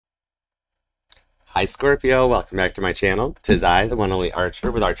Hi Scorpio, welcome back to my channel. 'Tis I, the one only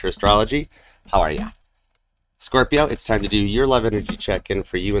Archer with Archer Astrology. How are ya? Scorpio, it's time to do your love energy check-in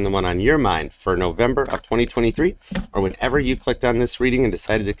for you and the one on your mind for November of 2023, or whenever you clicked on this reading and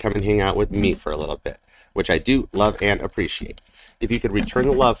decided to come and hang out with me for a little bit, which I do love and appreciate. If you could return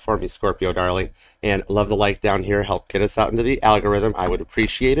the love for me, Scorpio darling, and love the like down here, help get us out into the algorithm, I would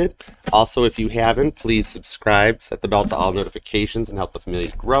appreciate it. Also, if you haven't, please subscribe, set the bell to all notifications, and help the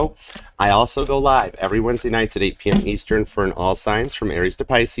community grow. I also go live every Wednesday nights at 8 p.m. Eastern for an all signs from Aries to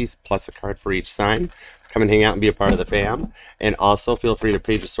Pisces, plus a card for each sign. Come and hang out and be a part of the fam. And also feel free to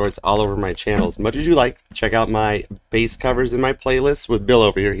Page of Swords all over my channel as much as you like. Check out my base covers in my playlists with Bill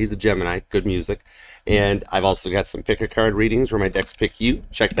over here. He's a Gemini, good music. And I've also got some pick a card readings where my decks pick you.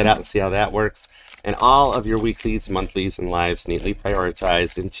 Check that out and see how that works. And all of your weeklies, monthlies, and lives neatly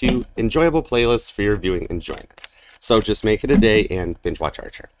prioritized into enjoyable playlists for your viewing enjoyment. So just make it a day and binge watch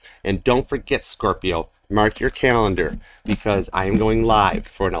Archer. And don't forget, Scorpio, mark your calendar because I am going live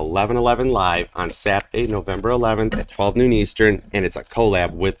for an 11/11 live on Saturday, November 11th at 12 noon Eastern, and it's a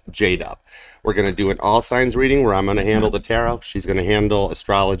collab with J-Dub. We're going to do an all signs reading where I'm going to handle the tarot. She's going to handle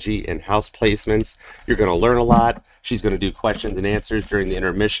astrology and house placements. You're going to learn a lot. She's going to do questions and answers during the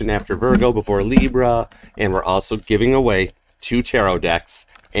intermission after Virgo, before Libra, and we're also giving away 2 tarot decks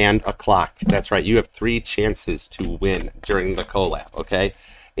and a clock. That's right, you have 3 chances to win during the collab, okay?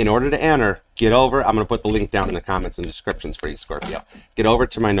 In order to enter, get over, I'm going to put the link down in the comments and descriptions for you, Scorpio. Get over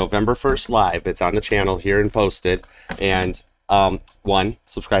to my November 1st live. It's on the channel here and posted. And 1,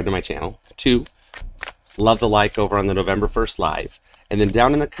 subscribe to my channel. 2, love the like over on the November 1st live. And then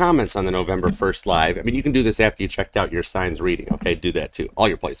down in the comments on the November 1st live, I mean, you can do this after you checked out your signs reading, okay? Do that too. All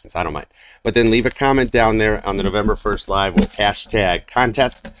your placements, I don't mind. But then leave a comment down there on the November 1st live with hashtag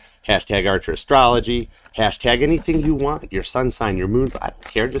contest, hashtag Archer Astrology, hashtag anything you want, your sun sign, your moon sign, I don't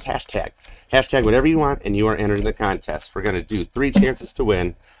care, just hashtag. Hashtag whatever you want, and you are entering the contest. We're going to do 3 chances to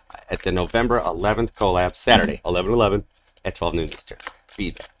win at the November 11th collab, Saturday, 11/11 at 12 noon Eastern. Be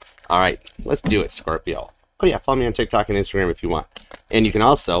there. All right, let's do it, Scorpio. Oh yeah, follow me on TikTok and Instagram if you want. And you can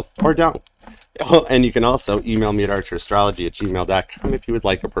also, or don't. Oh, and you can also email me at archerastrology@gmail.com if you would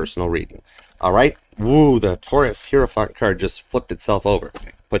like a personal reading. All right? Woo, the Taurus Hierophant card just flipped itself over.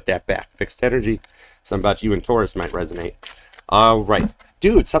 Put that back. Fixed energy. Something about you and Taurus might resonate. All right.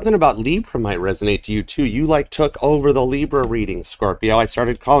 Dude, something about Libra might resonate to you too. You like took over the Libra reading, Scorpio. I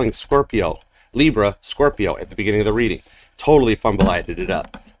started calling Scorpio, Libra, Scorpio at the beginning of the reading. Totally fumbleited it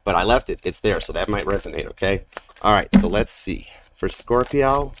up. But I left it. It's there, so that might resonate, okay? All right, so let's see. For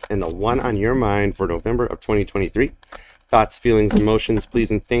Scorpio and the one on your mind for November of 2023. Thoughts, feelings, emotions, please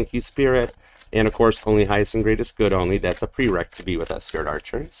and thank you, Spirit. And, of course, only highest and greatest good only. That's a prereq to be with us, Spirit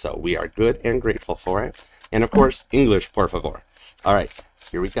Archer. So we are good and grateful for it. And, of course, English, por favor. All right,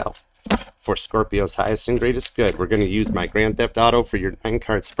 here we go. For Scorpio's highest and greatest good, we're going to use my Grand Theft Auto for your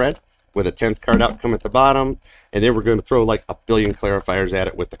 9-card spread with a 10th card outcome at the bottom. And then we're going to throw like a billion clarifiers at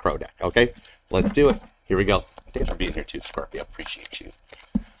it with the Crow deck, okay? Let's do it. Here we go. Thanks for being here too, Scorpio. Appreciate you.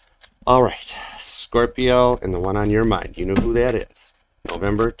 All right, Scorpio and the one on your mind. You know who that is.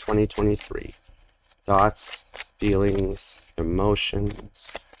 November 2023. Thoughts, feelings,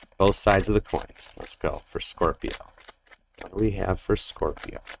 emotions, both sides of the coin. Let's go for Scorpio. What do we have for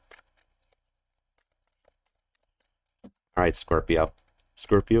Scorpio? All right, Scorpio.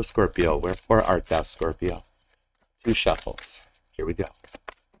 Scorpio, Scorpio, wherefore art thou, Scorpio? 2 shuffles. Here we go.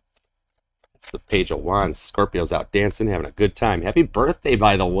 It's the Page of Wands. Scorpio's out dancing, having a good time. Happy birthday,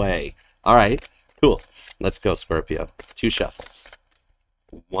 by the way. All right, cool. Let's go, Scorpio. 2 shuffles.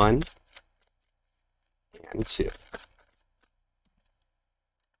 1 and 2.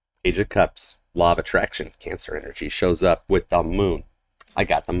 Page of Cups. Law of Attraction. Cancer energy shows up with the moon. I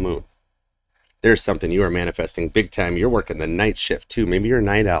got the moon. There's something you are manifesting big time. You're working the night shift too. Maybe you're a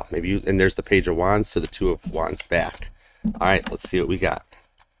night owl. Maybe you, and there's the Page of Wands, so the 2 of Wands back. All right, let's see what we got.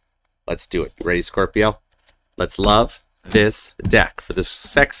 Let's do it. You ready, Scorpio? Let's love this deck for the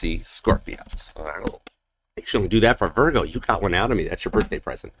sexy Scorpios. Oh, I should only do that for Virgo. You got one out of me. That's your birthday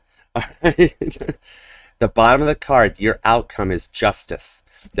present. All right. The bottom of the card, your outcome is justice.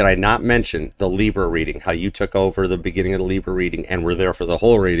 Did I not mention the Libra reading, how you took over the beginning of the Libra reading and were there for the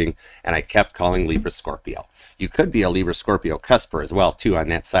whole reading, and I kept calling Libra Scorpio. You could be a Libra Scorpio cusper as well, too, on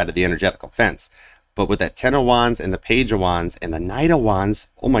that side of the energetical fence. But with that 10 of Wands and the Page of Wands and the Knight of Wands,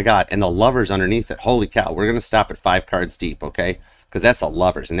 oh my God, and the Lovers underneath it, holy cow, we're going to stop at 5 cards deep, okay? Because that's a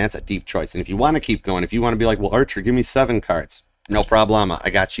Lovers, and that's a deep choice. And if you want to keep going, if you want to be like, well, Archer, give me 7 cards, no problema, I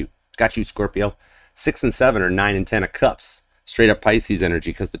got you. Got you, Scorpio. 6 and 7 or 9 and 10 of Cups. Straight up Pisces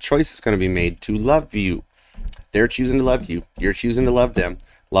energy, because the choice is going to be made to love you. They're choosing to love you. You're choosing to love them.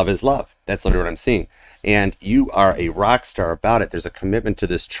 Love is love. That's literally what I'm seeing. And you are a rock star about it. There's a commitment to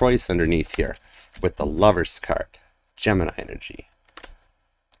this choice underneath here with the Lover's card, Gemini energy.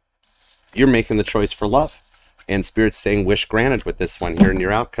 You're making the choice for love. And Spirit's saying wish granted with this one here in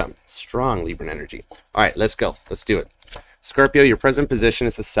your outcome. Strong Libra energy. All right, let's go. Let's do it. Scorpio, your present position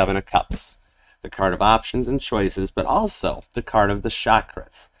is the Seven of Cups. The card of options and choices, but also the card of the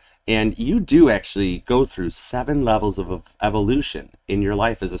chakras. And you do actually go through 7 levels of evolution in your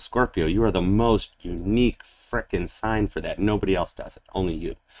life as a Scorpio. You are the most unique frickin' sign for that. Nobody else does it. Only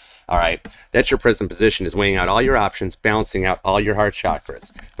you. All right. That's your present position, is weighing out all your options, balancing out all your heart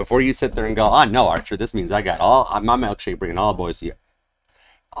chakras. Before you sit there and go, oh, no, Archer, this means I got all my milkshake bringing all boys to you.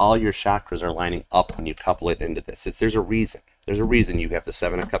 All your chakras are lining up when you couple it into this. There's a reason. There's a reason you have the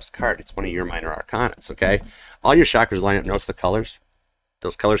Seven of Cups card. It's one of your minor arcanas, okay? All your chakras line up. Notice the colors?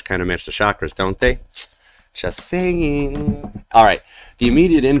 Those colors kind of match the chakras, don't they? Just saying. All right. The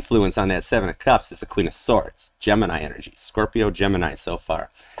immediate influence on that Seven of Cups is the Queen of Swords. Gemini energy. Scorpio, Gemini so far.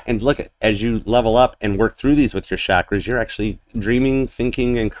 And look at, as you level up and work through these with your chakras, you're actually dreaming,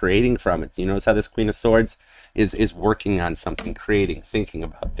 thinking, and creating from it. You notice how this Queen of Swords is working on something, creating, thinking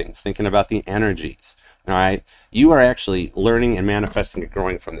about things, thinking about the energies. All right. You are actually learning and manifesting and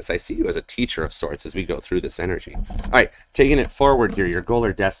growing from this. I see you as a teacher of sorts as we go through this energy. All right. Taking it forward here, your goal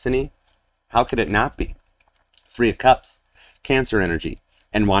or destiny, how could it not be? 3 of Cups, Cancer energy,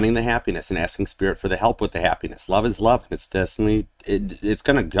 and wanting the happiness and asking Spirit for the help with the happiness. Love is love, and it's destiny. It's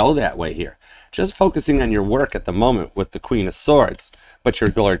going to go that way here. Just focusing on your work at the moment with the Queen of Swords, but your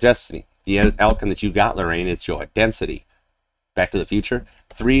goal or destiny. The outcome that you got, Lorraine, it's joy, density. Back to the future.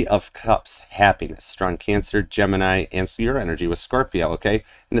 3 of Cups, happiness. Strong Cancer, Gemini, and your energy with Scorpio, okay?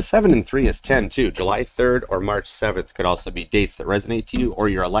 And the 7 and 3 is 10, too. July 3rd or March 7th could also be dates that resonate to you, or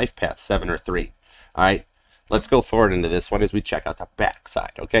you're a life path, 7 or 3. All right? Let's go forward into this one as we check out the back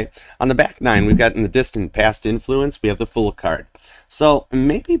side, okay? On the back 9, we've got in the distant past influence, we have the Fool card. So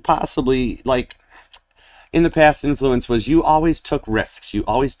maybe possibly, like, in the past influence was you always took risks, you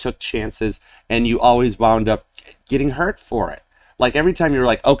always took chances, and you always wound up getting hurt for it. Like every time you were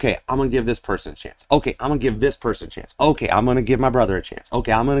like, okay, I'm going to give this person a chance. Okay, I'm going to give this person a chance. Okay, I'm going to give my brother a chance.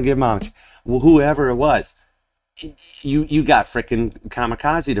 Okay, I'm going to give mom a chance. Well, whoever it was, you got freaking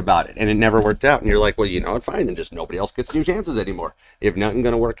kamikazed about it, and it never worked out. And you're like, well, you know what, fine, then just nobody else gets new chances anymore. If nothing's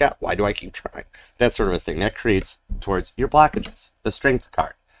going to work out, why do I keep trying? That sort of a thing. That creates towards your blockages. The Strength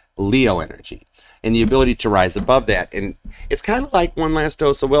card, Leo energy, and the ability to rise above that. And it's kind of like one last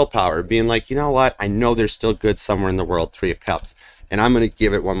dose of willpower, being like, you know what, I know there's still good somewhere in the world, 3 of Cups, and I'm going to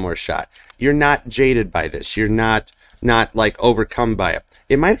give it one more shot. You're not jaded by this. You're not like overcome by it.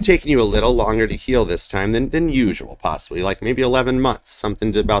 It might have taken you a little longer to heal this time than usual, possibly, like maybe 11 months,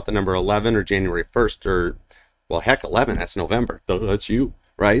 something about the number 11 or January 1st, or, well, heck, 11, that's November. That's you,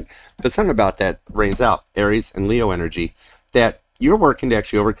 right? But something about that reigns out, Aries and Leo energy, that you're working to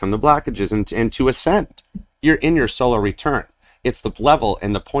actually overcome the blockages and to ascend. You're in your solar return. It's the level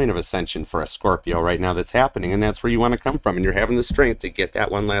and the point of ascension for a Scorpio right now that's happening, and that's where you want to come from, and you're having the strength to get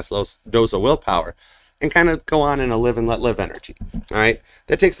that one last dose of willpower and kind of go on in a live and let live energy. All right,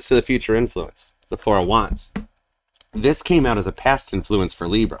 that takes us to the future influence, the 4 of Wands. This came out as a past influence for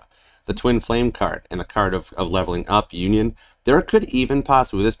Libra, the Twin Flame card and the card of leveling up, union. There could even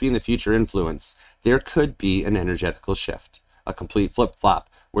possibly, this being the future influence, there could be an energetical shift, a complete flip-flop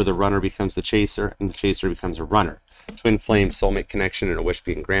where the runner becomes the chaser and the chaser becomes a runner. Twin flame, soulmate connection, and a wish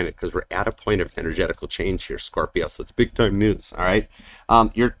being granted, because we're at a point of energetical change here, Scorpio. So it's big time news. All right.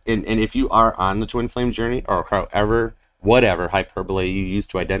 And if you are on the twin flame journey, or however, whatever hyperbole you use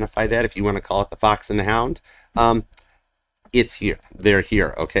to identify that, if you want to call it the fox and the hound, it's here. They're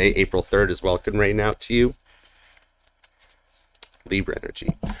here. Okay. April 3rd is welcome right now to you. Libra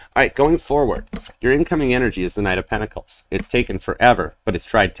energy. All right, going forward, your incoming energy is the Knight of Pentacles. It's taken forever, but it's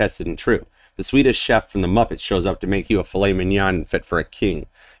tried, tested, and true. The Swedish chef from the Muppets shows up to make you a filet mignon fit for a king.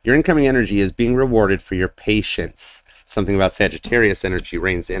 Your incoming energy is being rewarded for your patience. Something about Sagittarius energy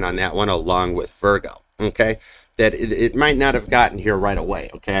reigns in on that one, along with Virgo. Okay, that it might not have gotten here right away.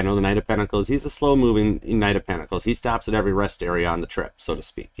 Okay, I know the Knight of Pentacles, he's a slow-moving Knight of Pentacles. He stops at every rest area on the trip, so to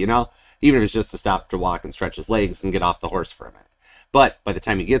speak. You know, even if it's just to stop to walk and stretch his legs and get off the horse for a minute. But by the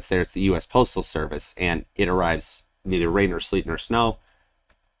time he gets there, it's the U.S. Postal Service, and it arrives neither rain or sleet nor snow.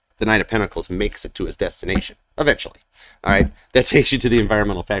 The Knight of Pentacles makes it to his destination, eventually. All right, that takes you to the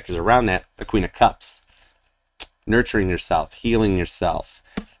environmental factors around that, the Queen of Cups. Nurturing yourself, healing yourself,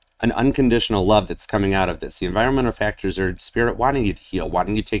 an unconditional love that's coming out of this. The environmental factors are spirit wanting you to heal,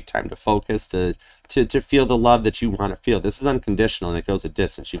 wanting you to take time to focus, to feel the love that you want to feel. This is unconditional, and it goes a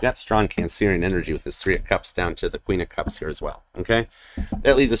distance. You've got strong Cancerian energy with this Three of Cups down to the Queen of Cups here as well, okay?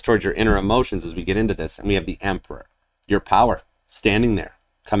 That leads us towards your inner emotions as we get into this, and we have the Emperor. Your power, standing there,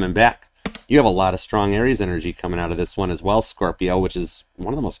 coming back. You have a lot of strong Aries energy coming out of this one as well, Scorpio, which is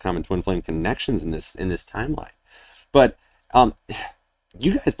one of the most common twin flame connections in this timeline. But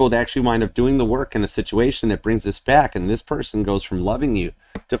you guys both actually wind up doing the work in a situation that brings this back, and this person goes from loving you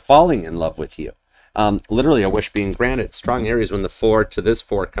to falling in love with you. Literally a wish being granted. Strong Aries when the 4 to this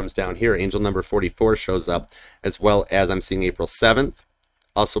 4 comes down here. Angel number 44 shows up, as well as I'm seeing April 7th,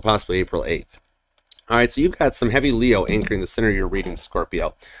 also possibly April 8th. All right, so you've got some heavy Leo anchoring the center of your reading,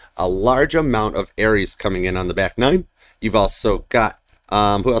 Scorpio. A large amount of Aries coming in on the back 9. You've also got,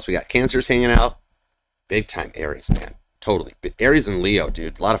 who else we got? Cancer's hanging out. Big time Aries, man. Totally. But Aries and Leo,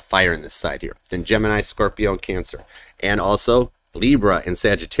 dude. A lot of fire in this side here. Then Gemini, Scorpio, and Cancer. And also Libra and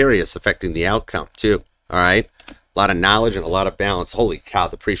Sagittarius affecting the outcome, too. All right? A lot of knowledge and a lot of balance. Holy cow,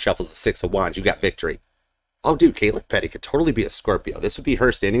 the pre-shuffle's the 6 of Wands. You got victory. Oh, dude, Caitlin Petty could totally be a Scorpio. This would be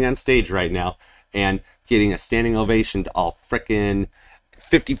her standing on stage right now and getting a standing ovation to all frickin'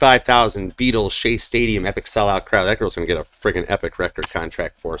 55,000 Beatles, Shea Stadium, epic sellout crowd. That girl's going to get a frickin' epic record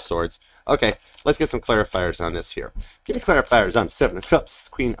contract, 4 of Swords. Okay, let's get some clarifiers on this here. Give me clarifiers on 7 of Cups,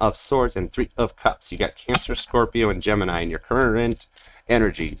 Queen of Swords, and 3 of Cups. You got Cancer, Scorpio, and Gemini in your current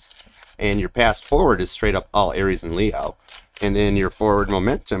energies. And your past forward is straight up all Aries and Leo. And then your forward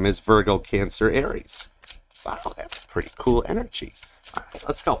momentum is Virgo, Cancer, Aries. Wow, that's pretty cool energy. All right,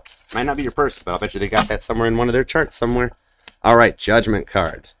 let's go. Might not be your person, but I'll bet you they got that somewhere in one of their charts somewhere. All right, Judgment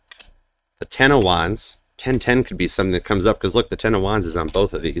card. The 10 of Wands. 10-10 could be something that comes up, because look, the 10 of Wands is on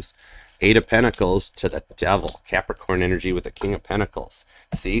both of these. 8 of Pentacles to the Devil. Capricorn energy with the King of Pentacles.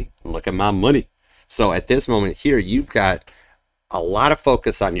 See? Look at my money. So at this moment here, you've got a lot of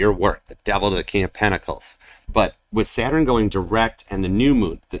focus on your work. The Devil to the King of Pentacles. But with Saturn going direct and the new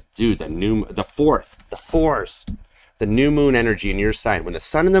moon, the 4s, the new moon energy in your sign, when the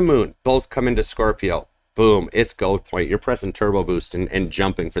sun and the moon both come into Scorpio, boom, it's go point. You're pressing turbo boost and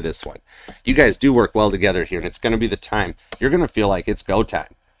jumping for this one. You guys do work well together here, and it's going to be the time. You're going to feel like it's go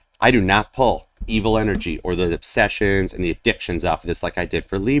time. I do not pull evil energy or the obsessions and the addictions off of this like I did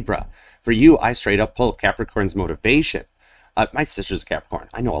for Libra. For you, I straight up pull Capricorn's motivation. My sister's a Capricorn.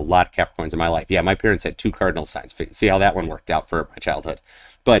 I know a lot of Capricorns in my life. Yeah, my parents had 2 cardinal signs. See how that one worked out for my childhood.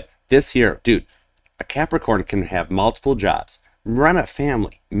 But this here, dude, a Capricorn can have multiple jobs, run a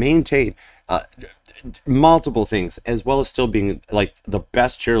family, maintain multiple things, as well as still being like the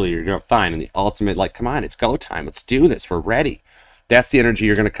best cheerleader you're going to find, and the ultimate, like, come on, it's go time. Let's do this. We're ready. That's the energy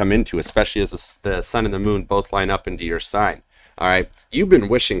you're going to come into, especially as the sun and the moon both line up into your sign. All right. You've been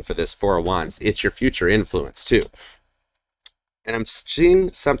wishing for this 4 of Wands. It's your future influence too. And I'm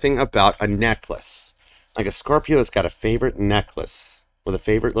seeing something about a necklace. Like a Scorpio that's got a favorite necklace with a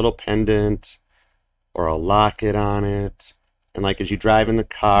favorite little pendant or a locket on it. And like as you drive in the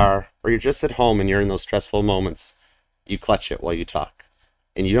car or you're just at home and you're in those stressful moments, you clutch it while you talk.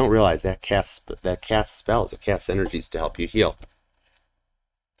 And you don't realize that casts spells, it casts energies to help you heal.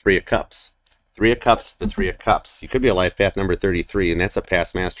 3 of Cups. 3 of Cups, the 3 of Cups. You could be a life path number 33, and that's a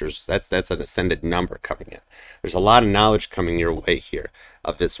past masters. That's an ascended number coming in. There's a lot of knowledge coming your way here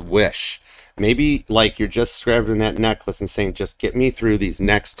of this wish. Maybe like you're just grabbing that necklace and saying, just get me through these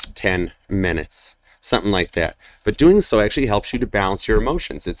next 10 minutes. Something like that. But doing so actually helps you to balance your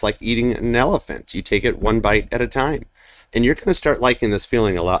emotions. It's like eating an elephant. You take it 1 bite at a time. And you're going to start liking this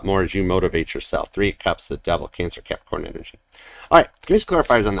feeling a lot more as you motivate yourself. 3 of Cups, the Devil, Cancer, Capricorn energy. All right, give me some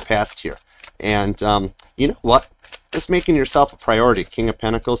clarifiers on the past here. And you know what? Just making yourself a priority. King of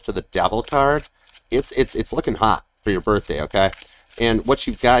Pentacles to the Devil card. It's looking hot for your birthday, okay? And what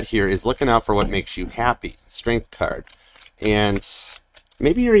you've got here is looking out for what makes you happy. Strength card. And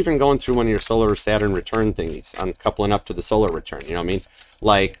maybe you're even going through one of your solar Saturn return thingies on coupling up to the solar return. You know what I mean?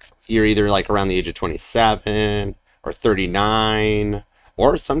 Like you're either like around the age of 27 or 39,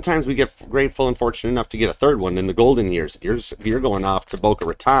 or sometimes we get grateful and fortunate enough to get a 3rd one in the golden years. You're going off to Boca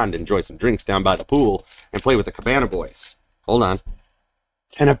Raton to enjoy some drinks down by the pool and play with the Cabana Boys. Hold on.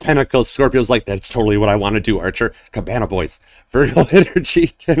 10 of Pentacles. Scorpio's like, that's totally what I want to do, Archer. Cabana Boys. Virgo energy.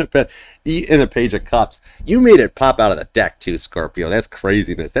 10 of Pentacles. In the Page of Cups. You made it pop out of the deck too, Scorpio. That's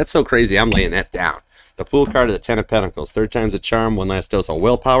craziness. That's so crazy. I'm laying that down. The Fool card of the 10 of Pentacles. 3rd time's a charm. 1 last dose of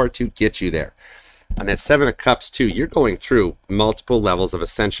willpower to get you there. On that 7 of Cups too, you're going through multiple levels of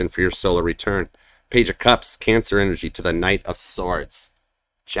ascension for your solar return. Page of Cups, Cancer energy to the Knight of Swords.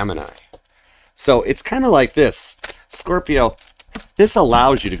 Gemini. So it's kind of like this. Scorpio, This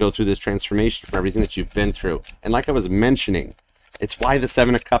allows you to go through this transformation from everything that you've been through. And like I was mentioning, it's why the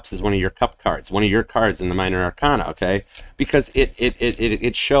Seven of Cups is one of your cup cards, one of your cards in the Minor Arcana, okay? Because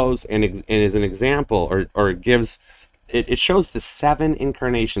it shows and is an example, or gives, it shows the 7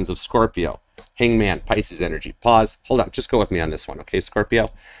 incarnations of Scorpio. Hangman, Pisces energy. Pause. Hold on. Just go with me on this one, okay, Scorpio?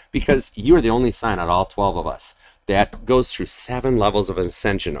 Because you are the only sign out of all 12 of us that goes through 7 levels of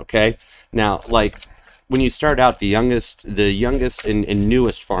ascension, okay? Now, like, when you start out, the youngest and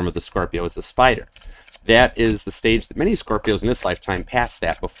newest form of the Scorpio is the spider. That is the stage that many Scorpios in this lifetime pass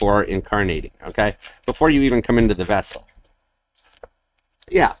that before incarnating, okay? Before you even come into the vessel.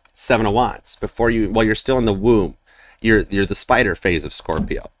 Yeah, 7 of Wands. Before you, while you're still in the womb, you're the spider phase of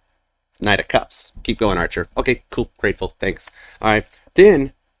Scorpio. Knight of Cups. Keep going, Archer. Okay, cool, grateful, thanks. All right,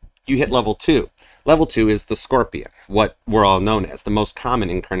 then you hit level 2. Level 2 is the Scorpion, what we're all known as. The most common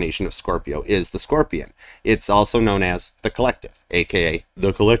incarnation of Scorpio is the Scorpion. It's also known as the Collective, aka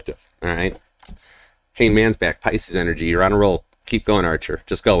the Collective, all right? Hangman's back, Pisces energy. You're on a roll. Keep going, Archer.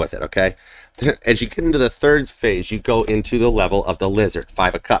 Just go with it, okay? As you get into the 3rd phase, you go into the level of the Lizard,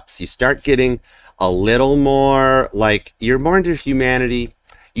 5 of Cups. You start getting a little more, like, you're more into humanity.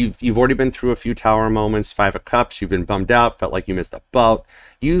 You've already been through a few Tower moments, 5 of Cups. You've been bummed out, felt like you missed the boat.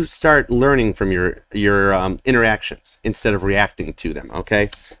 You start learning from your interactions instead of reacting to them, okay?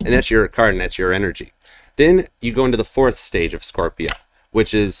 And that's your card, and that's your energy. Then you go into the 4th stage of Scorpio,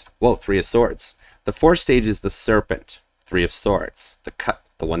 which is, whoa, 3 of Swords. The 4th stage is the Serpent, 3 of Swords, the cut,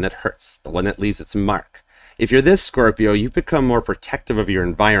 the one that hurts, the one that leaves its mark. If you're this Scorpio, you become more protective of your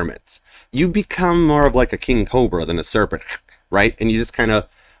environment. You become more of like a king cobra than a serpent, right? And you just kind of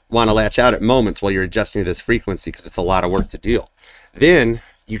want to latch out at moments while you're adjusting to this frequency because it's a lot of work to deal. Then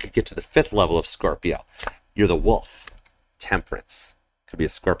you could get to the 5th level of Scorpio. You're the Wolf, Temperance. Could be a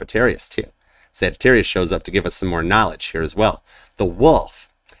Scorpitarius too. Sagittarius shows up to give us some more knowledge here as well. The Wolf.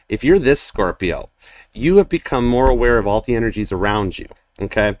 If you're this Scorpio, you have become more aware of all the energies around you,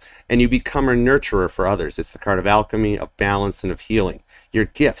 okay? And you become a nurturer for others. It's the card of alchemy, of balance, and of healing. Your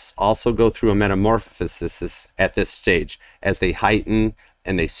gifts also go through a metamorphosis at this stage as they heighten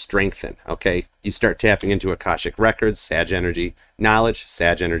and they strengthen, okay? You start tapping into Akashic records, Sag energy, knowledge,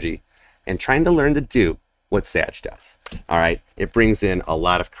 Sag energy, and trying to learn to do what Sag does, all right? It brings in a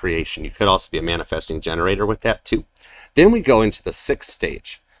lot of creation. You could also be a manifesting generator with that too. Then we go into the 6th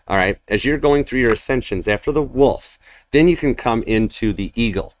stage. All right, as you're going through your ascensions after the Wolf, then you can come into the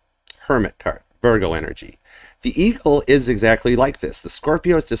Eagle, Hermit card, Virgo energy. The Eagle is exactly like this. The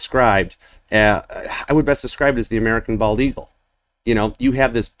Scorpio is described, I would best describe it as the American bald eagle. You know, you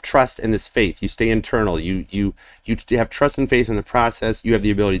have this trust and this faith. You stay internal. You have trust and faith in the process. You have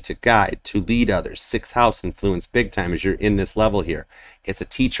the ability to guide, to lead others. 6th house influence big time as you're in this level here. It's a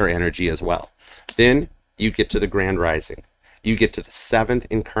teacher energy as well. Then you get to the Grand Rising. You get to the 7th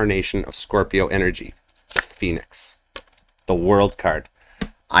incarnation of Scorpio energy, the Phoenix, the World card.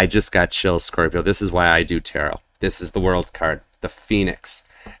 I just got chills, Scorpio. This is why I do tarot. This is the World card, the Phoenix.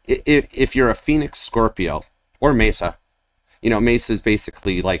 If you're a Phoenix Scorpio, or Mesa, you know, Mesa is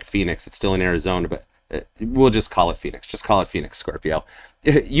basically like Phoenix. It's still in Arizona, but we'll just call it Phoenix. Just call it Phoenix, Scorpio.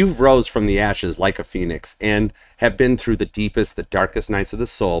 You've rose from the ashes like a phoenix and have been through the deepest, the darkest nights of the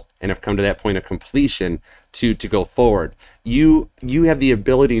soul and have come to that point of completion to go forward. You have the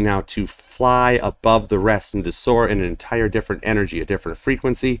ability now to fly above the rest and to soar in an entire different energy, a different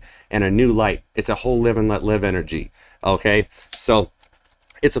frequency, and a new light. It's a whole live and let live energy, okay? So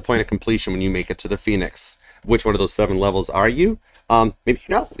it's a point of completion when you make it to the Phoenix. Which one of those 7 levels are you? Maybe you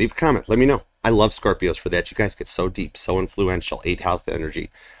know. Leave a comment. Let me know. I love Scorpios for that. You guys get so deep, so influential. 8 health energy.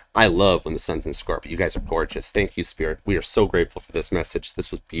 I love when the sun's in Scorpio. You guys are gorgeous. Thank you, Spirit. We are so grateful for this message.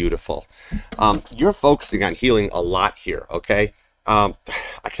 This was beautiful. You're focusing on healing a lot here, okay? I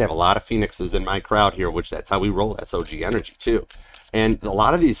could have a lot of Phoenixes in my crowd here, which that's how we roll. That's OG energy, too. And a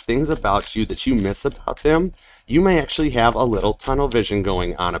lot of these things about you that you miss about them, you may actually have a little tunnel vision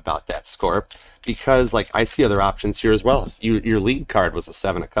going on about that, Scorp, because, like, I see other options here as well. Your lead card was the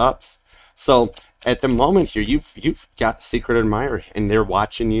 7 of Cups. So at the moment here, you've got a secret admirer, and they're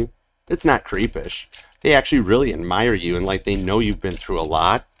watching you. It's not creepish. They actually really admire you, and like they know you've been through a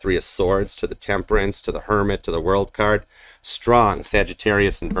lot. 3 of Swords to the Temperance to the Hermit to the World card. Strong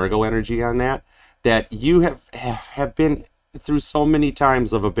Sagittarius and Virgo energy on that. That you have been through so many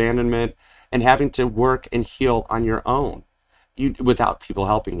times of abandonment and having to work and heal on your own, without people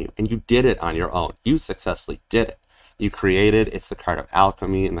helping you, and you did it on your own. You successfully did it. You created. It's the card of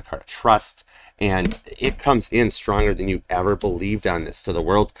alchemy and the card of trust, and it comes in stronger than you ever believed on this to the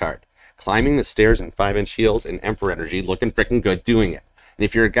World card. Climbing the stairs in 5-inch heels and Emperor energy, looking freaking good doing it. And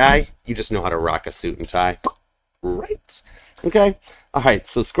if you're a guy, you just know how to rock a suit and tie. Right. Okay? All right,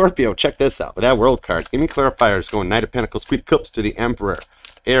 so Scorpio, check this out. With that World card, give me clarifiers going Knight of Pentacles, Queen of Cups to the Emperor,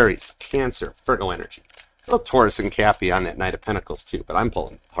 Aries, Cancer, Virgo energy. A little Taurus and Cappy on that Knight of Pentacles too, but I'm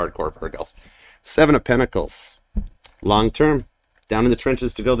pulling hardcore Virgo. Seven of Pentacles, long term, down in the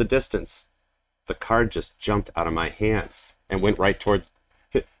trenches to go the distance. The card just jumped out of my hands and went right towards,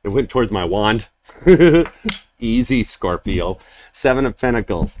 it went towards my wand. Easy, Scorpio. Seven of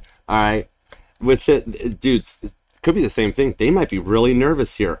Pentacles. All right. With it, dudes, it could be the same thing. They might be really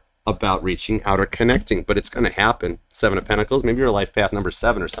nervous here about reaching out or connecting, but it's going to happen. Seven of Pentacles. Maybe your life path number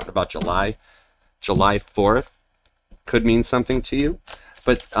 7 or something about July 4th could mean something to you.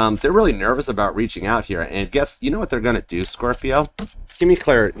 But they're really nervous about reaching out here. And guess, you know what they're going to do, Scorpio? Give me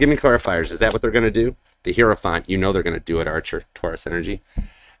clarifiers. Is that what they're going to do? The Hierophant, you know they're going to do it, Archer, Taurus energy.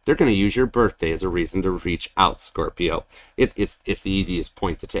 They're going to use your birthday as a reason to reach out, Scorpio. It's the easiest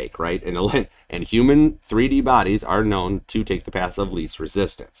point to take, right? And human 3D bodies are known to take the path of least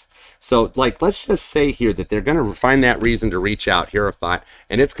resistance. So, like, let's just say here that they're going to find that reason to reach out, Hierophant,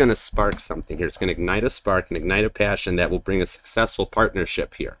 and it's going to spark something here. It's going to ignite a spark and ignite a passion that will bring a successful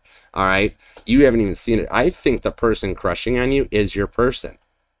partnership here. All right? You haven't even seen it. I think the person crushing on you is your person.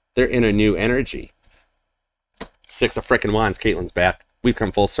 They're in a new energy. 6 of frickin' Wands, Caitlin's back. We've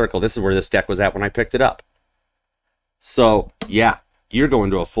come full circle. This is where this deck was at when I picked it up. So, yeah, you're going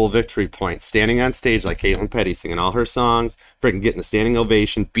to a full victory point. Standing on stage like Caitlin Petty, singing all her songs, freaking getting a standing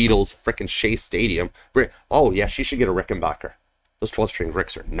ovation, Beatles, freaking Shea Stadium. Oh, yeah, she should get a Rickenbacker. Those 12-string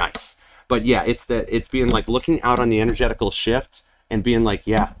Ricks are nice. But, yeah, it's being like looking out on the energetical shift and being like,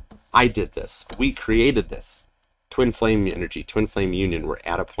 yeah, I did this. We created this. Twin flame energy, twin flame union. We're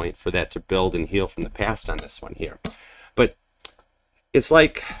at a point for that to build and heal from the past on this one here. But it's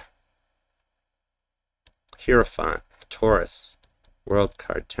like Hierophant, Taurus, World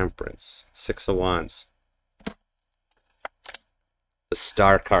card, Temperance, 6 of Wands, the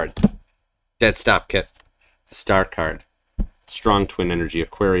Star card, Dead Stop Kit, the Star card, strong twin energy,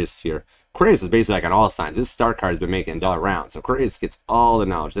 Aquarius here. Aquarius is basically like on all signs. This Star card has been making dollar rounds. Aquarius gets all the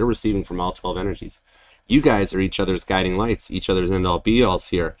knowledge. They're receiving from all 12 energies. You guys are each other's guiding lights, each other's end-all be-alls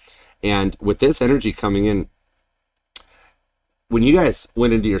here. And with this energy coming in, when you guys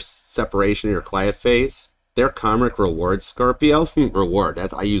went into your separation, your quiet phase, their karmic reward, Scorpio, reward,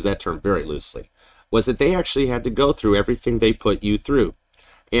 I use that term very loosely, was that they actually had to go through everything they put you through.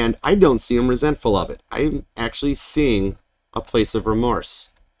 And I don't see them resentful of it. I'm actually seeing a place of remorse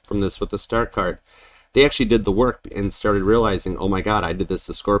from this with the Star card. They actually did the work and started realizing, oh my God, I did this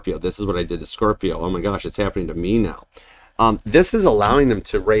to Scorpio. This is what I did to Scorpio. Oh my gosh, it's happening to me now. This is allowing them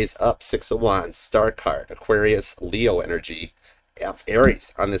to raise up 6 of Wands, Star card, Aquarius, Leo energy,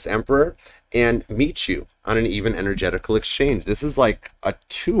 Aries on this Emperor, and meet you on an even energetical exchange. This is like a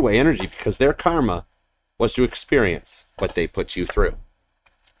two-way energy because their karma was to experience what they put you through.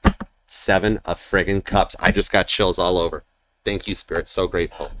 7 of friggin' Cups. I just got chills all over. Thank you, Spirit. So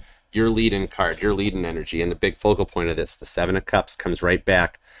grateful. Your lead-in card, your lead-in energy, and the big focal point of this, the 7 of Cups, comes right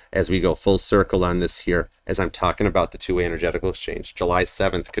back as we go full circle on this here, as I'm talking about the two-way energetical exchange. July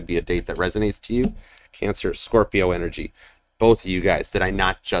 7th could be a date that resonates to you. Cancer, Scorpio energy. Both of you guys, did I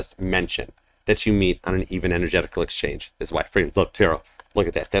not just mention that you meet on an even energetical exchange? This is why, look, Tarot, look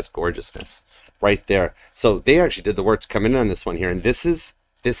at that. That's gorgeousness right there. So they actually did the work to come in on this one here. And this is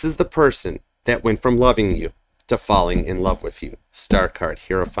the person that went from loving you to falling in love with you. Star card,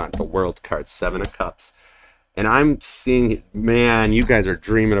 Hierophant, the World card, 7 of Cups. And I'm seeing, man, you guys are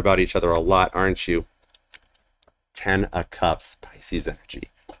dreaming about each other a lot, aren't you? 10 of Cups, Pisces energy.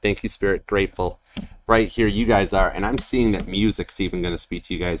 Thank you, Spirit. Grateful. Right here, you guys are. And I'm seeing that music's even going to speak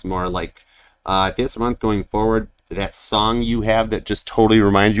to you guys more. Like this month going forward, that song you have that just totally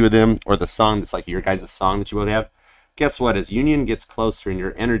reminds you of them, or the song that's like your guys' song that you would have. Guess what? As union gets closer and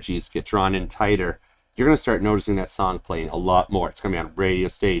your energies get drawn in tighter, you're going to start noticing that song playing a lot more. It's going to be on radio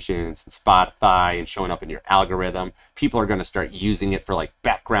stations and Spotify and showing up in your algorithm. People are going to start using it for like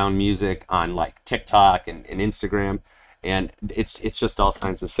background music on like TikTok and Instagram. And it's just all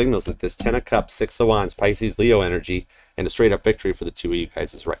signs and signals that this 10 of Cups, 6 of Wands, Pisces, Leo energy, and a straight up victory for the two of you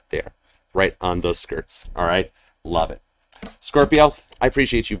guys is right there. Right on those skirts. All right? Love it. Scorpio, I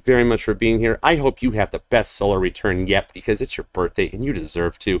appreciate you very much for being here. I hope you have the best solar return yet because it's your birthday and you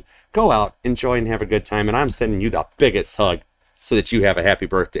deserve to. Go out, enjoy, and have a good time. And I'm sending you the biggest hug so that you have a happy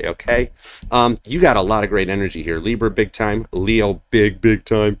birthday, okay? You got a lot of great energy here. Libra, big time. Leo, big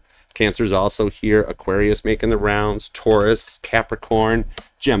time. Cancer's also here. Aquarius making the rounds. Taurus, Capricorn,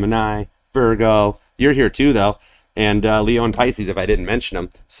 Gemini, Virgo. You're here too, though. And Leo and Pisces, if I didn't mention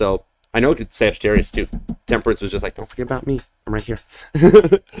them. So I know it's Sagittarius too. Temperance was just like, don't forget about me. I'm right here.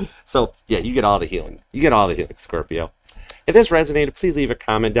 So yeah, you get all the healing. You get all the healing, Scorpio. If this resonated, please leave a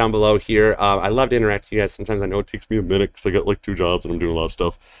comment down below here. I love to interact with you guys. Sometimes I know it takes me a minute because I got like 2 jobs and I'm doing a lot of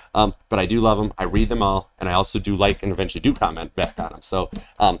stuff. But I do love them. I read them all, and I also do like and eventually do comment back on them. So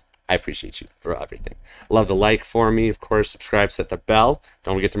I appreciate you for everything. Love the like for me. Of course, subscribe, set the bell.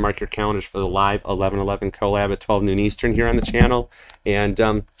 Don't forget to mark your calendars for the live 11/11 collab at 12 noon Eastern here on the channel.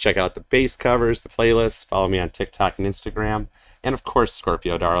 And check out the base covers, the playlists. Follow me on TikTok and Instagram. And of course,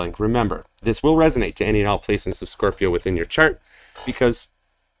 Scorpio, darling, remember, this will resonate to any and all placements of Scorpio within your chart because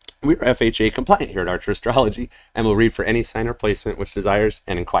we're FHA compliant here at Archer Astrology, and we'll read for any sign or placement which desires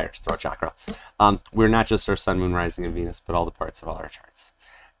and inquires through our chakra. We're not just our sun, moon, rising, and Venus, but all the parts of all our charts.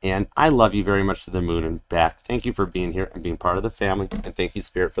 And I love you very much to the moon and back. Thank you for being here and being part of the family. And thank you,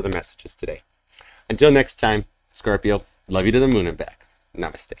 Spirit, for the messages today. Until next time, Scorpio, love you to the moon and back.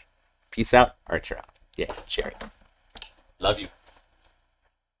 Namaste. Peace out. Archer out. Yeah, cherry. Love you.